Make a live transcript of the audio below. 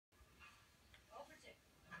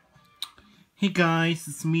Hey guys,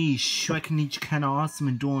 it's me, Shrek Ninja Kinda Awesome,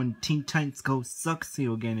 and doing Teen Titans Go Sucks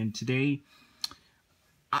here again, and today,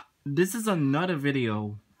 this is another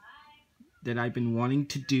video that I've been wanting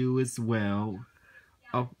to do as well,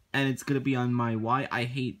 and it's gonna be on my Why I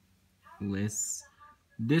Hate list.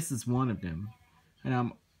 This is one of them, and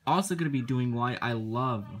I'm also gonna be doing Why I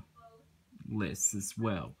Love lists as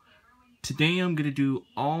well. Today I'm gonna do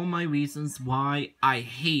all my reasons why I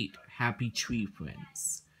hate Happy Tree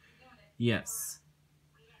Friends. Yes.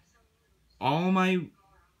 All my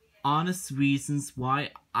honest reasons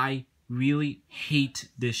why I really hate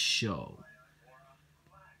this show.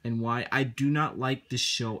 And why I do not like this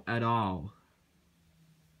show at all.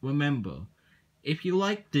 Remember, if you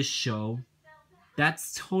like this show,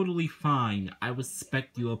 that's totally fine. I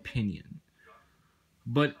respect your opinion.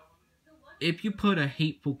 But if you put a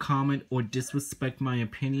hateful comment or disrespect my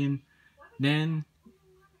opinion, then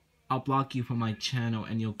I'll block you from my channel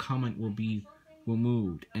and your comment will be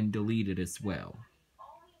removed and deleted as well.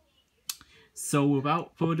 So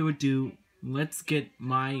without further ado, let's get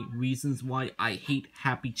my reasons why I hate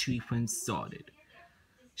Happy Tree Friends started.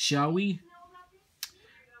 Shall we?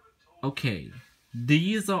 Okay,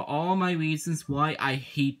 these are all my reasons why I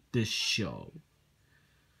hate this show.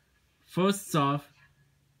 First off,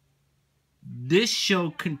 this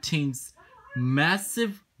show contains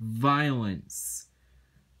massive violence.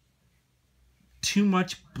 Too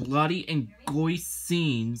much bloody and gory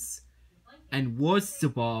scenes, and worst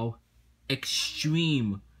of all,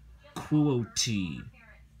 extreme cruelty.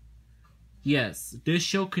 Yes, this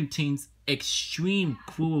show contains extreme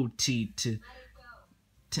cruelty to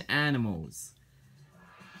animals,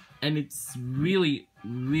 and it's really,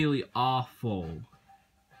 really awful.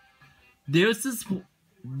 There's this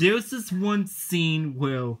one scene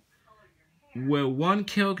where one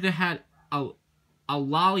character had a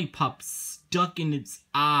lollipop stuck in its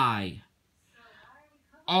eye.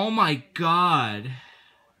 Oh my god.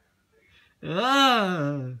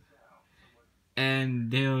 Ugh.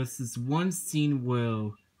 And there was this one scene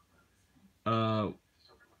where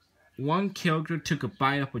one character took a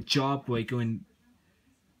bite of a jawbreaker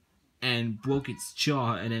and broke its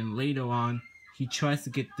jaw, and then later on he tries to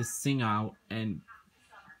get this thing out and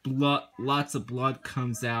lots of blood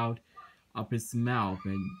comes out of his mouth,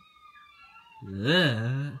 and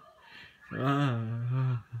and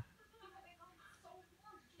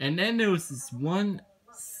then there was this one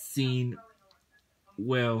scene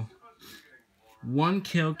where one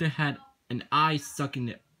character had an eye stuck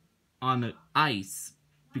on the ice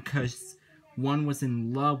because one was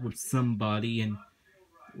in love with somebody, and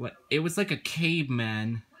it was like a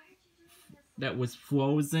caveman that was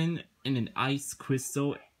frozen in an ice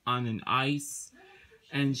crystal on an ice,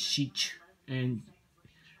 and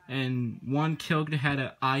and one character had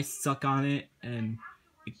an eye stuck on it, and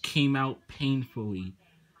it came out painfully.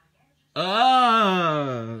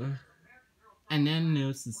 And then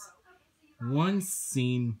there's this one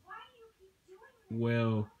scene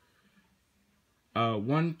where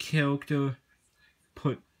one character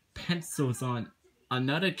put pencils on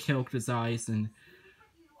another character's eyes, and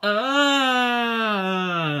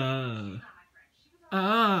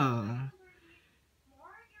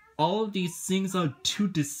all of these things are too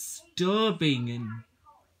disturbing and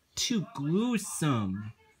too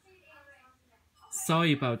gruesome.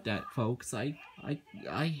 Sorry about that, folks. I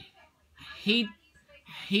hate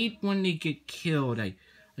when they get killed. I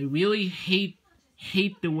really hate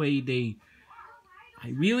the way they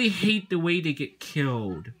get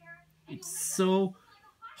killed. It's so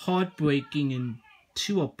heartbreaking and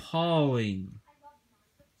too appalling.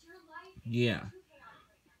 Yeah.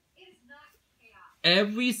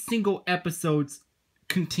 Every single episode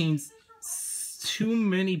contains too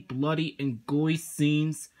many bloody and gory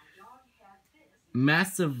scenes,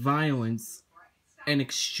 massive violence, and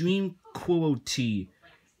extreme cruelty.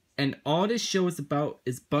 And all this show is about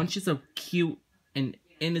is bunches of cute and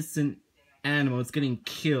innocent animals getting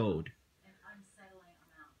killed.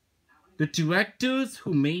 The directors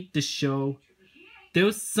who made the show,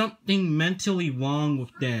 there's something mentally wrong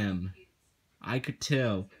with them. I could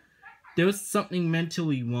tell. There's something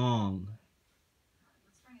mentally wrong.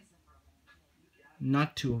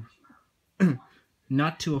 Not to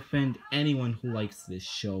offend anyone who likes this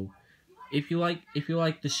show. If you like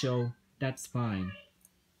the show, that's fine.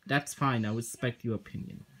 That's fine. I respect your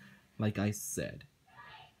opinion, like I said.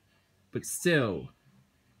 But still,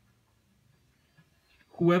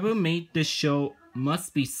 whoever made this show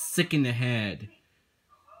must be sick in the head.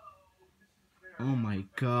 Oh my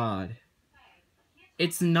god.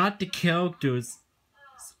 It's not the characters,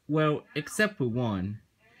 well, except for one,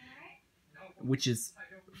 which is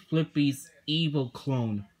Flippy's evil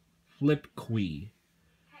clone, Flipquee.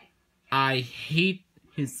 I hate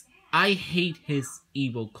his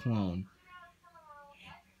evil clone.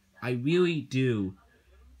 I really do.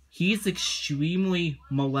 He's extremely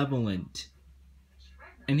malevolent.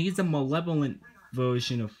 And he's a malevolent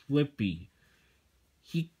version of Flippy.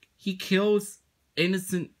 He kills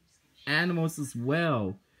innocent animals as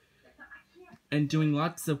well. And doing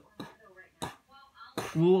lots of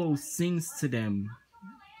cruel things to them.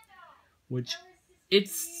 Which,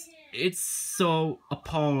 it's so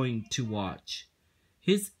appalling to watch.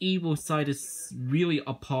 His evil side is really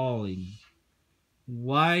appalling.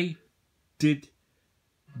 Why did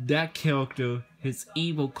that character, his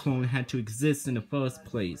evil clone, had to exist in the first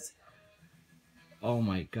place? Oh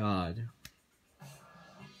my god.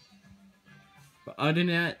 But other than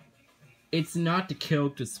that, it's not the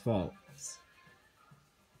character's fault.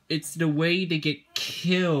 It's the way they get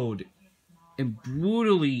killed and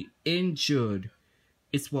brutally injured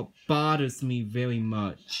is what bothers me very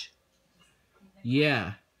much.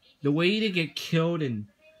 Yeah, the way they get killed and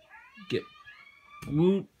get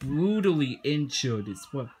brutally injured is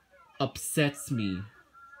what upsets me.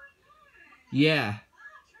 Yeah,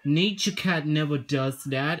 Nature Cat never does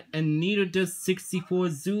that, and neither does 64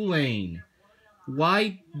 Zoolaine.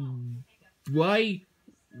 Why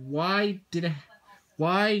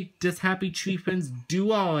does Happy Tree Friends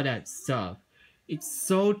do all of that stuff? It's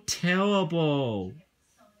so terrible.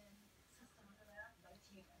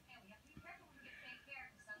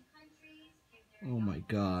 Oh my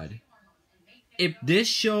god. If this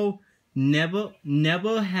show never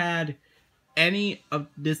had any of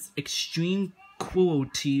this extreme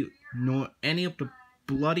cruelty, nor any of the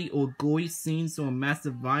bloody or gory scenes or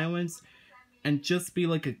massive violence, and just be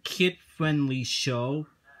like a kid-friendly show,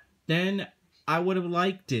 then I would have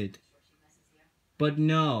liked it. But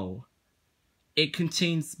no. It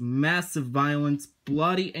contains massive violence,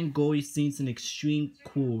 bloody and gory scenes, and extreme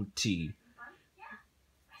cruelty.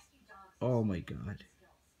 Oh my god.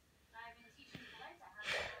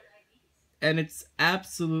 And it's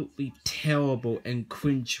absolutely terrible and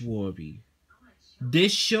cringeworthy.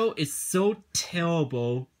 This show is so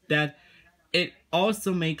terrible that it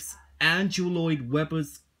also makes Andrew Lloyd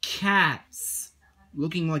Webber's Cats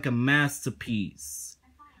looking like a masterpiece.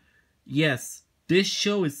 Yes, this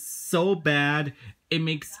show is so bad, it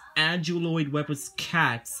makes Andrew Lloyd Webber's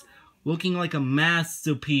Cats looking like a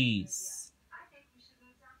masterpiece.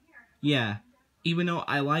 Yeah, even though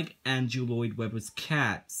I like Andrew Lloyd Webber's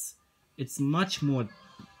Cats, it's much more...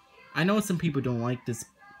 I know some people don't like this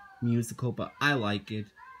musical, but I like it.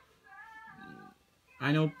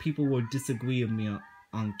 I know people will disagree with me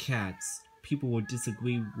on Cats. People will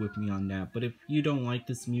disagree with me on that, but if you don't like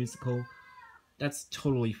this musical, that's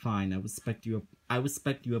totally fine. I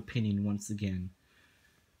respect your opinion once again.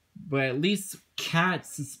 But at least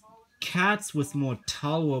Cats was more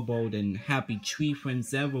tolerable than Happy Tree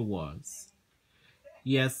Friends ever was.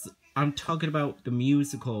 Yes, I'm talking about the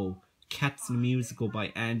musical, Cats the Musical by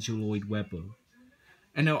Andrew Lloyd Webber.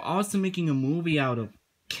 And they're also making a movie out of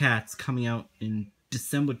Cats coming out in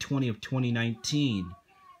December 20th, 2019.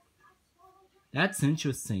 That's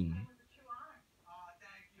interesting.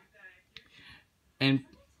 And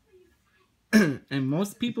and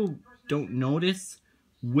most people don't notice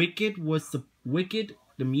Wicked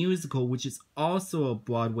the musical, which is also a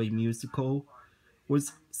Broadway musical,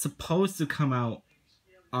 was supposed to come out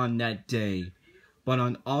on that day. But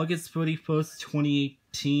on August 31st,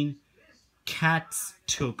 2018, Cats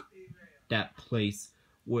took that place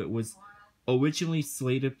where it was originally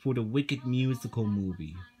slated for the Wicked musical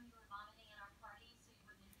movie.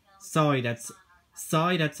 Sorry, that's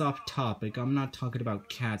off topic. I'm not talking about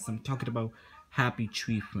Cats. I'm talking about Happy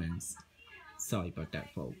Tree Friends. Sorry about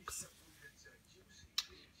that, folks.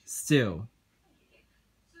 Still.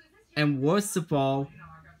 And worst of all,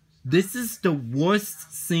 this is the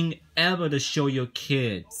worst thing ever to show your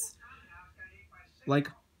kids. Like,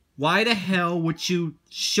 why the hell would you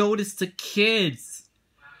show this to kids?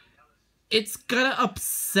 It's gonna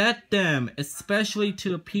upset them, especially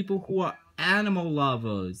to the people who are animal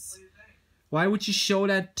lovers. Why would you show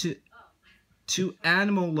that to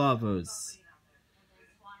animal lovers?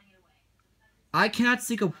 I cannot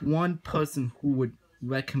think of one person who would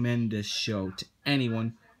recommend this show to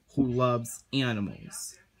anyone who loves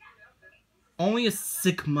animals. Only a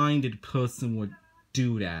sick-minded person would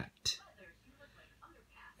do that.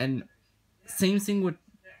 And same thing with...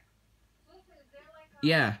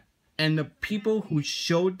 Yeah, and the people who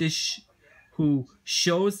showed this... who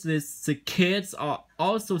shows this to kids are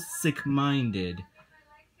also sick-minded.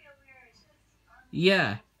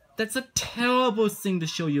 Yeah, that's a terrible thing to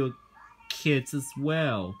show your kids as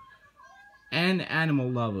well. and animal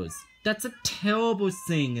lovers. That's a terrible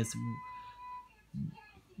thing is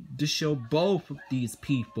to show both of these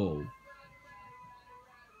people.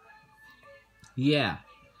 Yeah.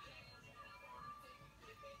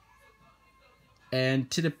 And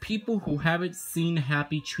to the people who haven't seen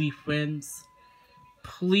Happy Tree Friends,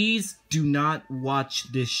 please do not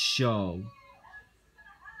watch this show.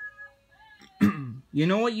 You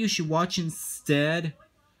know what you should watch instead?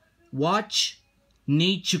 Watch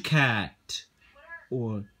Nature Cat,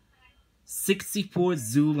 or 64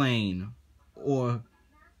 Zoo Lane, or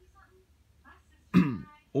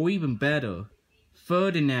even better,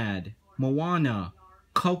 Ferdinand, Moana,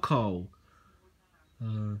 Coco,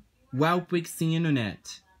 Wild Breaks the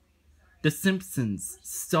Internet, The Simpsons,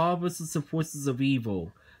 Star vs. the Forces of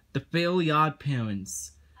Evil, The Fairly Odd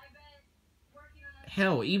Parents.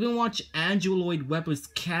 Hell, even watch Andrew Lloyd Webber's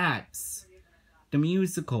Cats, the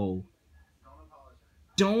musical.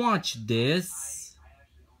 Don't watch this.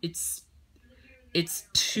 It's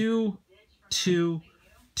too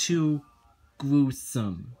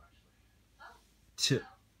gruesome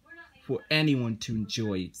for anyone to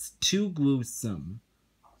enjoy. It's too gruesome.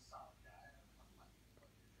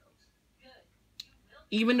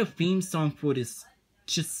 Even the theme song for this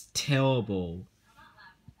just terrible.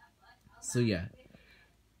 So yeah.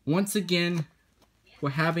 Once again, we're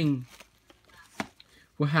having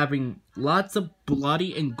lots of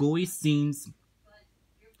bloody and gory scenes,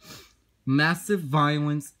 massive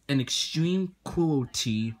violence, and extreme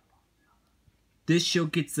cruelty. This show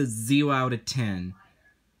gets a 0 out of 10.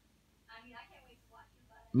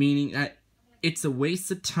 Meaning that it's a waste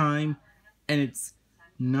of time and it's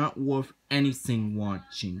not worth anything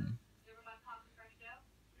watching.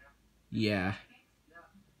 Yeah.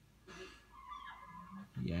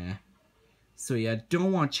 So yeah,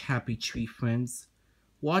 don't watch Happy Tree Friends.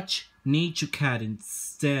 Watch Nature Cat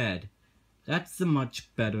instead. That's a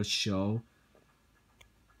much better show.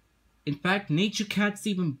 In fact, Nature Cat's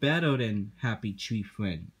even better than Happy Tree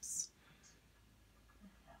Friends.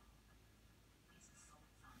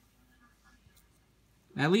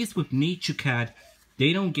 At least with Nature Cat,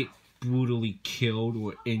 they don't get brutally killed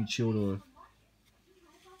or injured or...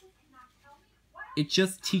 It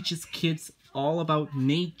just teaches kids all about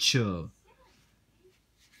nature.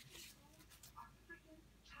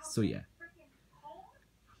 So yeah.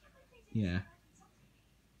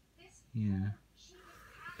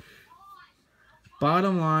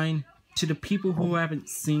 Bottom line, to the people who haven't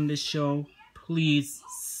seen the show, please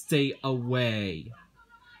stay away.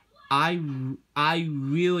 I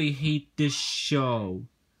really hate this show.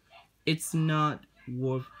 It's not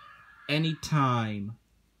worth any time.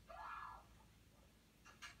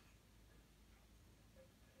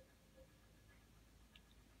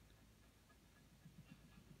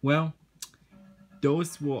 Well,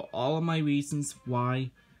 those were all of my reasons why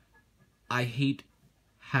I hate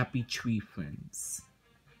Happy Tree Friends.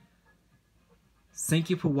 Thank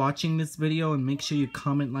you for watching this video, and make sure you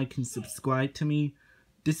comment, like, and subscribe to me.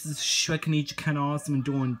 This is Shrek and Nature Cat Awesome and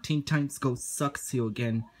doing Teen Titans Go Sucks here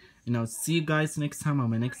again. And I'll see you guys next time on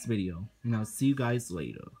my next video. And I'll see you guys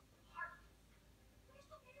later.